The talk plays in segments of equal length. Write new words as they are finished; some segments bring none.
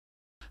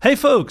Hey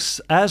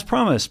folks, as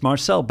promised,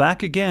 Marcel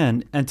back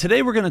again, and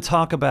today we're going to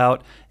talk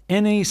about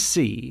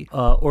NAC,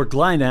 or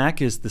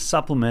NAC is the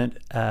supplement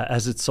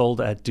as it's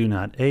sold at Do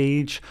Not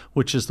Age,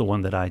 which is the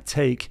one that I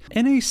take.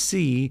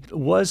 NAC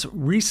was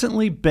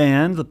recently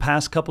banned the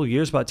past couple of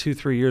years, about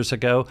 2-3 years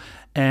ago,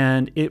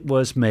 and it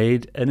was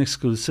made an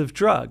exclusive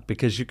drug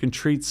because you can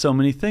treat so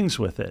many things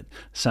with it.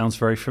 Sounds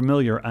very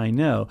familiar, I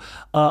know.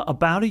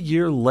 About a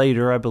year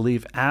later, I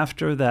believe,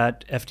 after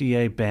that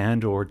FDA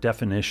ban or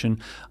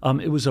definition,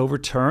 it was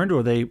overturned,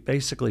 or they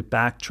basically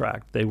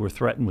backtracked. They were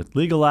threatened with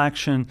legal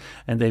action,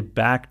 and they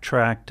backtracked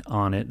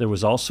on it. There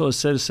was also a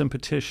citizen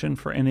petition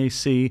for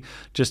NAC,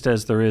 just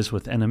as there is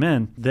with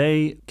NMN.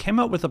 They came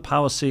out with a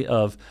policy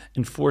of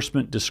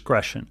enforcement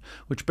discretion,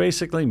 which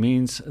basically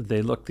means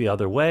they look the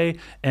other way.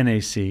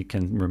 NAC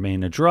can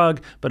remain a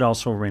drug, but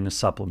also remain a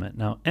supplement.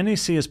 Now,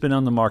 NAC has been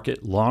on the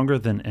market longer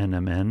than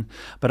NMN,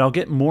 but I'll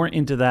get more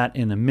into that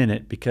in a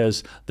minute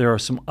because there are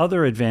some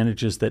other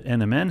advantages that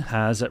NMN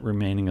has at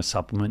remaining a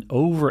supplement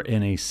over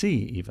NAC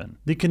even.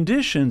 The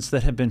conditions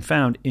that have been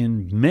found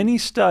in many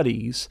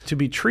studies to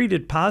be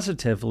treated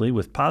positively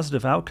with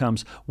positive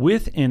outcomes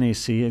with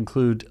NAC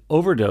include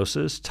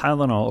overdoses,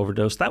 Tylenol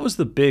overdose. That was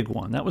the big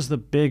one. That was the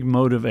big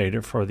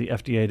motivator for the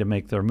FDA to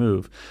make their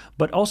move.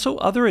 But also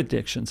other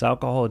addictions,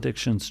 alcohol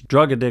addictions,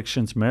 drug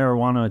addictions,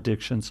 marijuana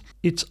addictions.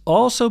 It's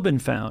also been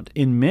found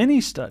in many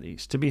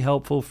studies to be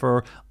helpful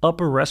for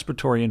upper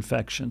respiratory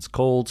infections,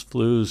 colds,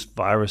 flus,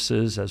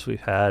 viruses, as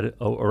we've had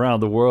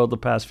around the world the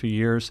past few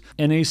years.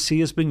 NAC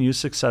has been used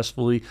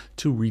successfully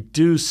to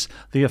reduce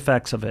the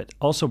effects of it.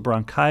 Also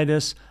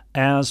bronchitis,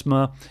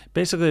 asthma.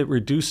 Basically, it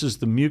reduces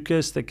the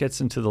mucus that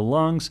gets into the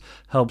lungs,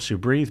 helps you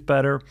breathe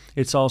better.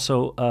 It's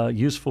also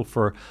useful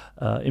for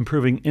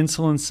improving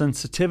insulin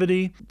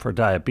sensitivity for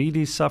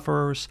diabetes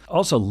sufferers.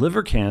 Also,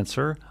 liver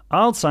cancer,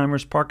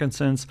 Alzheimer's,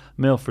 Parkinson's,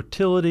 male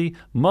fertility,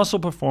 muscle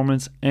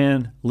performance,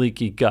 and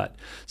leaky gut.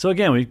 So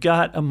again, we've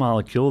got a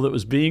molecule that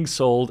was being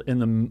sold in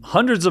the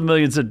hundreds of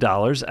millions of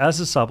dollars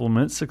as a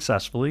supplement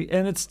successfully,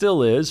 and it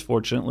still is,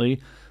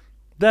 fortunately,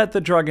 that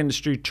the drug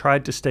industry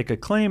tried to stake a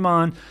claim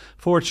on.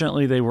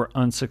 Fortunately, they were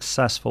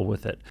unsuccessful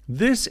with it.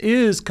 This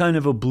is kind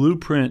of a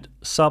blueprint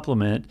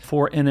supplement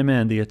for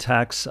NMN. The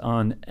attacks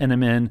on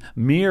NMN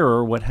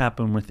mirror what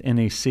happened with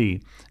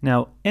NAC.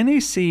 Now,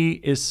 NAC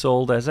is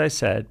sold, as I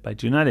said, by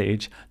Do Not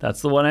Age.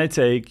 That's the one I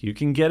take. You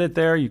can get it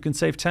there. You can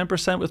save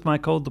 10% with my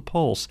code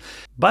ThePulse.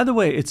 By the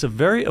way, it's a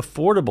very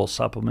affordable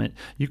supplement.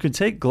 You can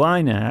take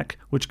NAC,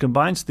 which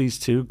combines these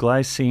two,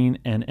 glycine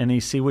and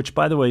NAC, which,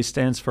 by the way,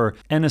 stands for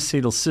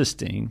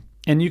N-acetylcysteine.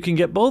 And you can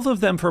get both of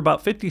them for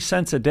about 50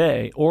 cents a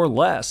day or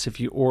less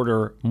if you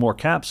order more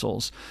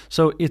capsules.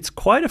 So it's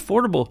quite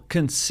affordable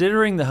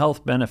considering the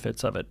health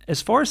benefits of it.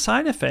 As far as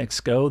side effects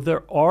go,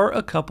 there are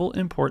a couple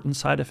important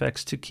side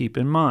effects to keep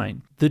in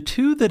mind. The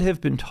two that have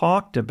been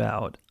talked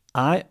about,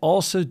 I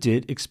also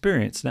did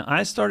experience. Now,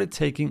 I started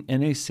taking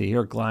NAC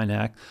or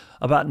NAC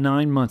about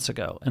 9 months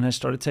ago, and I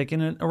started taking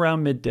it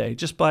around midday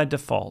just by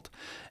default.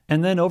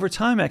 And then over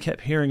time, I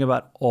kept hearing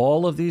about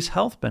all of these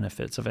health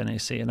benefits of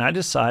NAC, and I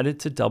decided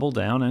to double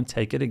down and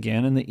take it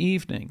again in the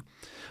evening.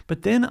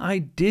 But then I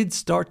did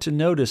start to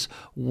notice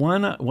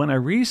when I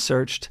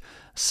researched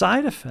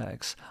side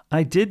effects,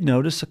 I did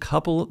notice a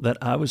couple that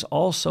I was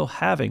also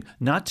having,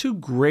 not to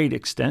great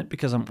extent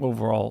because I'm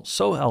overall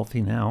so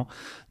healthy now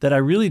that I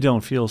really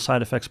don't feel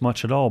side effects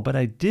much at all, but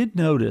I did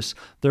notice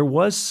there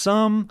was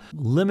some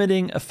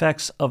limiting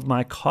effects of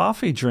my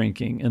coffee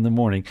drinking in the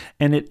morning,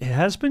 and it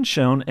has been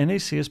shown,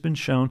 NAC has been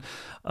shown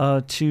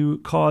to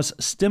cause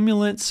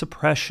stimulant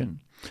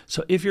suppression.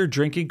 So if you're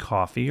drinking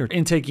coffee or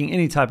intaking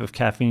any type of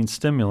caffeine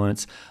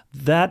stimulants,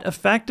 that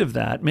effect of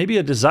that, maybe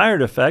a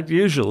desired effect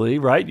usually,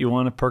 right? You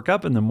want to perk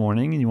up in the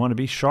morning and you want to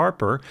be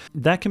sharper.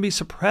 That can be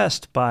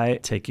suppressed by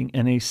taking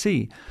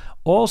NAC.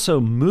 Also,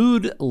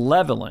 mood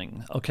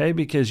leveling, okay,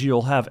 because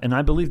you'll have, and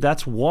I believe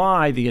that's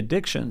why the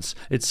addictions,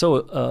 it's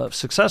so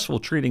successful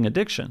treating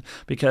addiction,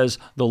 because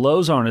the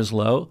lows aren't as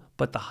low,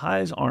 but the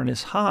highs aren't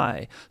as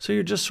high. So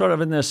you're just sort of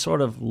in this sort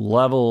of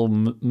level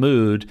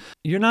mood.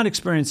 You're not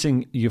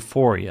experiencing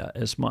euphoria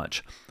as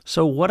much.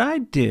 So what I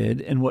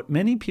did, and what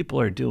many people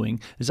are doing,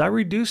 is I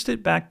reduced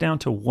it back down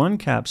to 1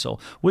 capsule,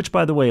 which,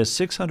 by the way, is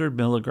 600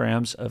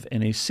 milligrams of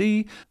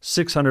NAC,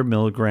 600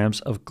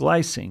 milligrams of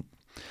glycine.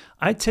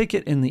 I take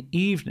it in the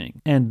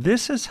evening, and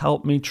this has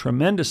helped me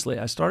tremendously.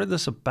 I started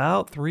this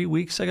about 4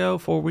 weeks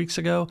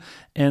ago,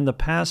 and the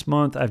past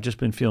month I've just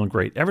been feeling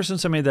great. Ever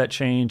since I made that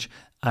change,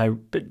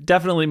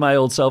 definitely my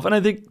old self, and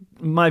I think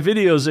my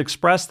videos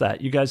express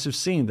that. You guys have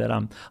seen that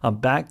I'm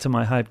back to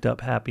my hyped up,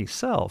 happy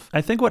self.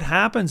 I think what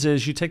happens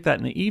is you take that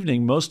in the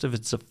evening, most of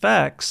its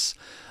effects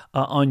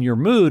on your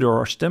mood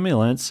or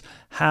stimulants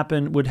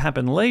would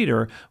happen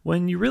later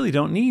when you really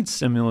don't need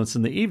stimulants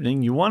in the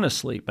evening. You want to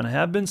sleep, and I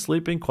have been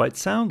sleeping quite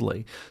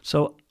soundly.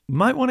 So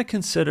might want to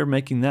consider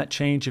making that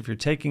change if you're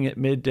taking it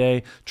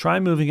midday.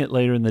 Try moving it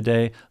later in the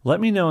day. Let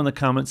me know in the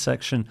comment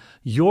section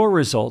your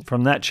result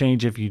from that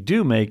change if you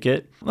do make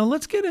it. Well,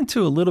 let's get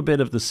into a little bit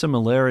of the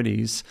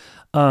similarities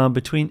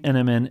between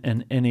NMN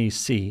and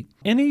NAC.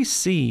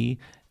 NAC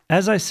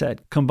as I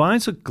said,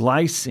 combines with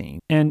glycine,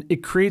 and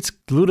it creates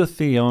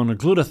glutathione or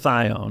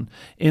glutathione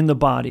in the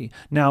body.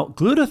 Now,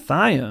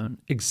 glutathione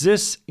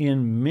exists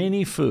in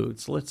many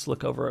foods. Let's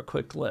look over a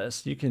quick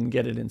list. You can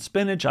get it in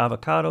spinach,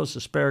 avocados,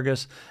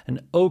 asparagus, and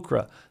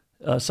okra.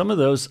 A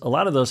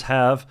lot of those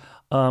have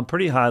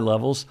pretty high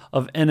levels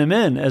of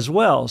NMN as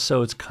well.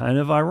 So it's kind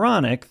of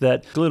ironic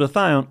that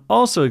glutathione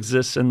also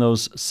exists in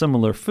those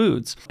similar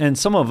foods, and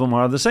some of them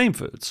are the same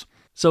foods.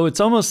 So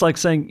it's almost like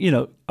saying,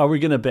 are we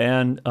going to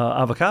ban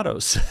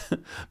avocados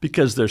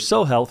because they're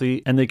so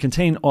healthy and they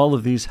contain all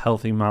of these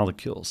healthy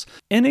molecules?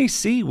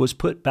 NAC was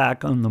put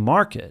back on the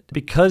market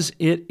because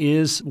it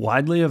is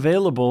widely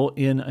available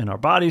in our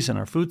bodies and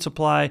our food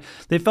supply.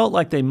 They felt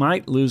like they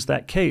might lose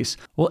that case.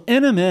 Well,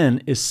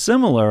 NMN is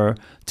similar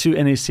to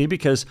NAC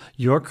because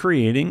you're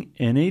creating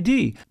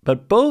NAD,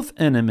 but both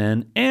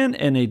NMN and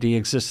NAD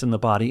exist in the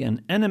body,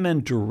 and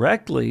NMN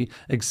directly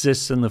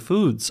exists in the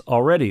foods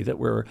already that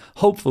we're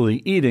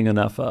hopefully eating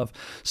enough of.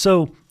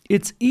 So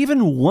it's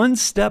even one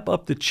step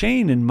up the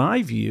chain, in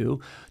my view,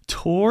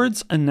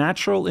 towards a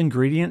natural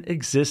ingredient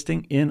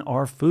existing in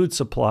our food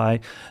supply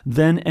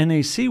than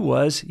NAC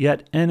was,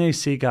 yet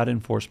NAC got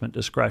enforcement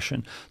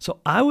discretion. So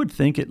I would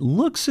think it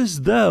looks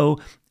as though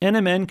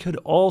NMN could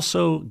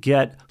also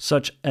get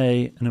such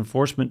an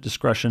enforcement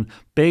discretion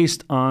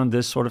based on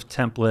this sort of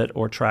template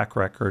or track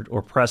record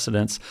or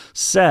precedence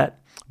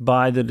set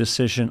by the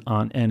decision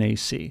on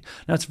NAC.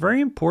 Now, it's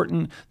very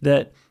important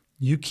that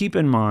you keep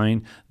in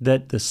mind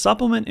that the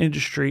supplement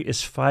industry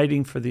is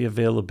fighting for the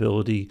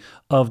availability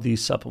of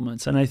these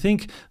supplements. And I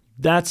think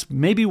that's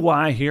maybe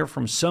why I hear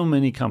from so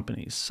many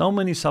companies, so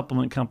many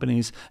supplement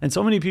companies, and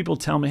so many people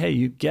tell me, hey,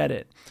 you get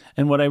it.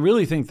 And what I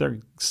really think they're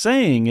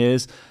saying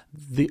is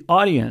the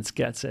audience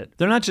gets it.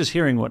 They're not just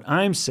hearing what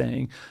I'm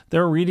saying,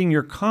 they're reading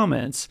your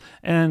comments,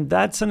 and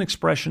that's an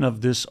expression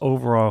of this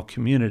overall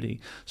community.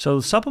 So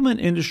the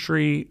supplement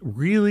industry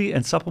really,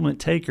 and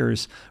supplement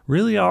takers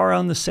really are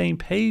on the same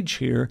page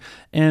here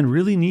and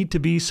really need to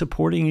be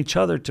supporting each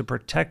other to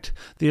protect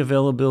the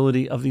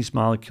availability of these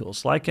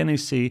molecules like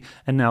NAC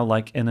and now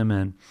like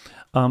NMN.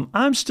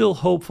 I'm still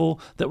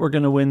hopeful that we're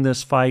going to win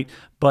this fight,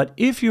 but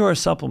if you're a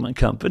supplement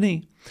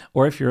company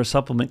or if you're a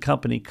supplement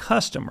company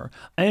customer,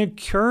 I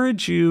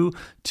encourage you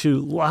to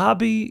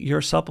lobby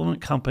your supplement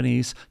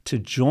companies to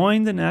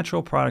join the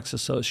Natural Products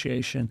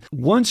Association.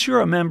 Once you're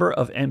a member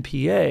of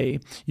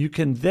NPA, you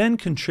can then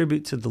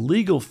contribute to the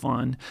legal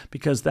fund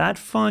because that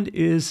fund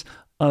is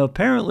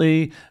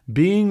apparently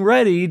being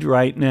readied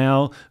right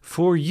now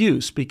for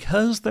use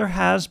because there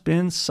has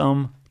been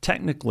some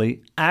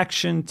technically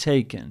action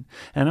taken.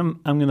 And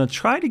I'm going to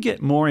try to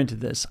get more into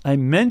this. I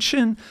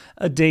mentioned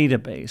a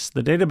database.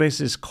 The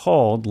database is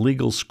called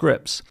Legal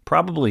Scripts.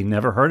 Probably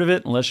never heard of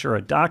it unless you're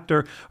a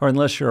doctor or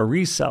unless you're a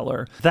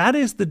reseller. That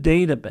is the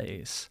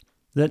database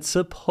that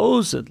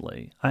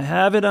supposedly, I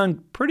have it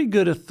on pretty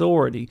good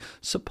authority,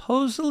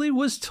 supposedly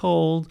was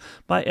told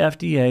by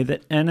FDA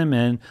that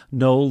NMN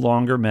no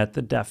longer met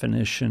the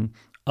definition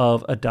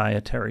of a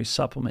dietary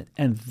supplement.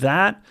 And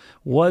that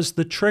was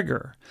the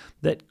trigger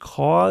that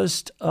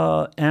caused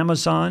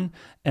Amazon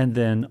and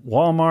then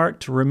Walmart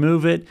to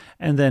remove it,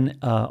 and then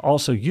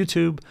also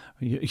YouTube,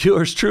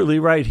 yours truly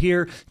right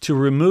here, to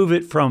remove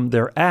it from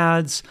their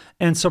ads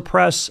and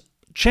suppress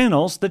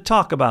channels that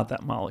talk about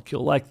that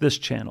molecule, like this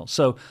channel.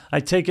 So I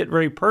take it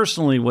very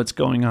personally what's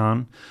going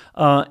on,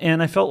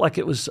 and I felt like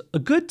it was a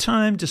good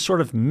time to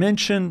sort of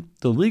mention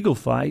the legal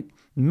fight,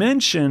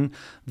 mention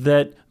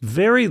that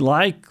very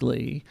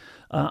likely,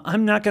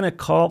 I'm not going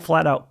to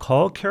flat out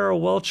call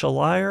Carol Welch a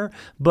liar,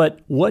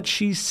 but what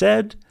she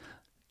said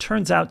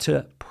turns out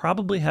to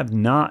probably have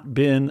not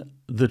been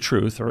the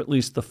truth, or at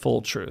least the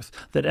full truth,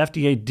 that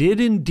FDA did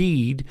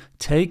indeed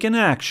take an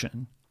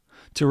action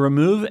to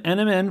remove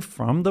NMN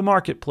from the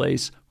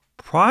marketplace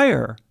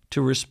prior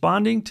to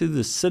responding to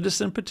the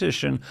citizen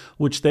petition,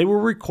 which they were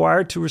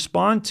required to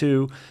respond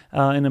to,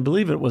 and I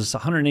believe it was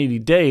 180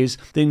 days.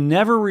 They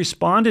never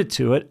responded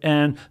to it,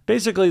 and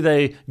basically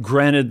they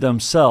granted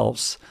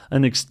themselves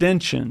an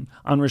extension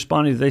on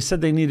responding. They said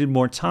they needed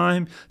more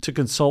time to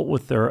consult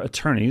with their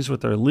attorneys,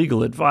 with their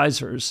legal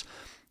advisors.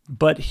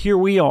 But here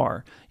we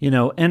are.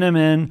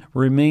 NMN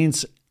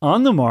remains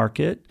on the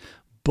market,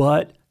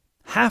 but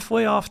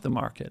halfway off the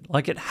market,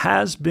 like it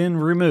has been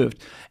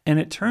removed. And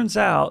it turns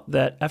out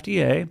that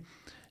FDA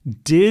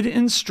did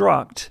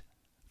instruct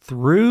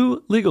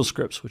through Legal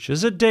Scripts, which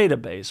is a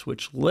database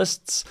which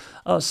lists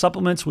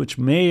supplements which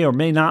may or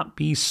may not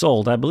be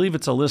sold. I believe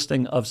it's a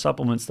listing of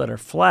supplements that are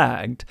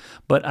flagged,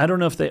 but I don't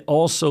know if they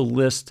also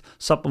list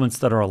supplements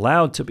that are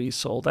allowed to be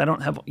sold. I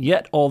don't have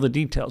yet all the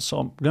details, so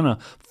I'm going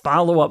to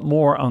follow up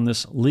more on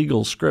this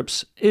Legal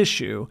Scripts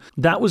issue.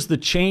 That was the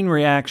chain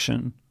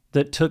reaction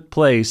that took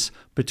place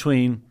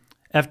between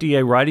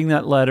FDA writing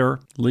that letter,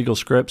 Legal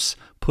Scripts,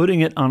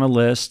 putting it on a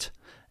list,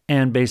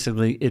 and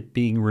basically it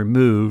being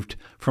removed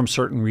from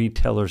certain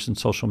retailers and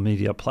social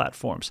media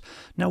platforms.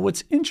 Now,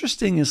 what's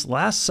interesting is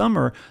last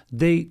summer,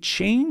 they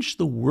changed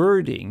the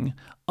wording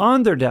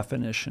on their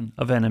definition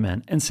of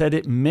NMN and said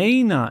it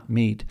may not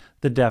meet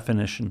the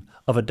definition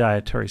of a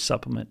dietary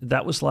supplement.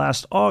 That was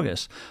last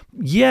August.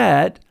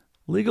 Yet,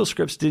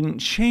 LegalScripts didn't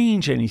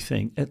change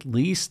anything, at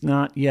least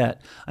not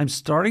yet. I'm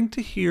starting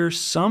to hear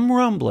some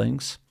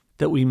rumblings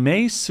that we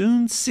may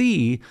soon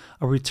see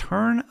a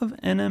return of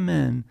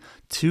NMN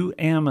to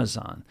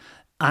Amazon.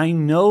 I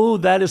know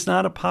that is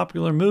not a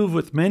popular move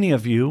with many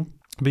of you,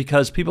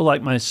 because people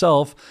like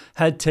myself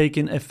had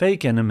taken a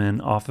fake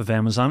NMN off of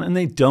Amazon, and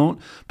they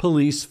don't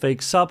police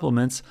fake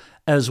supplements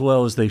as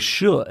well as they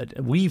should.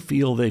 We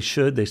feel they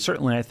should. They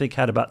certainly, I think,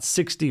 had about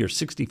 60 or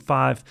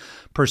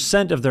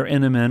 65% of their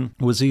NMN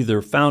was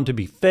either found to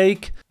be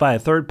fake by a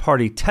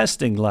third-party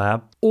testing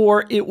lab,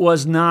 or it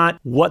was not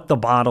what the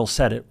bottle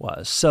said it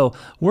was. So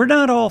we're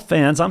not all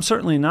fans. I'm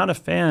certainly not a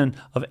fan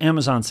of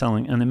Amazon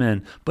selling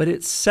NMN, but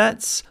it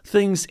sets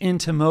things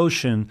into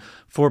motion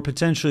for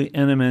potentially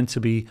NMN to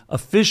be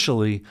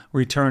officially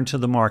returned to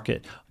the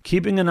market.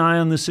 Keeping an eye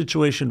on the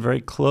situation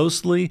very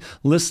closely,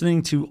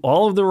 listening to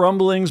all of the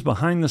rumblings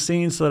behind the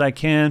scenes so that I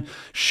can,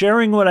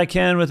 sharing what I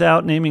can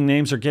without naming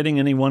names or getting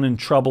anyone in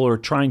trouble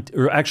or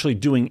actually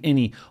doing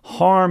any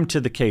harm to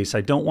the case.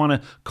 I don't want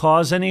to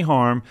cause any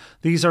harm.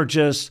 These are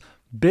just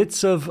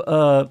bits of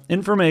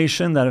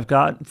information that I've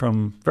got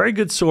from very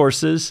good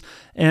sources,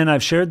 and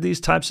I've shared these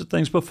types of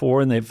things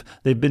before, and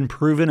they've been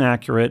proven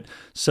accurate.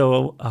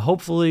 So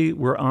hopefully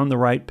we're on the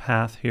right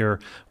path here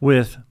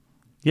with,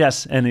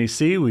 yes, NAC.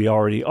 We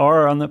already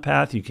are on the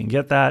path. You can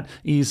get that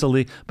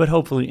easily, but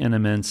hopefully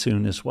NMN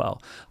soon as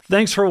well.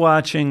 Thanks for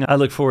watching. I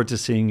look forward to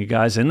seeing you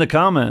guys in the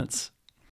comments.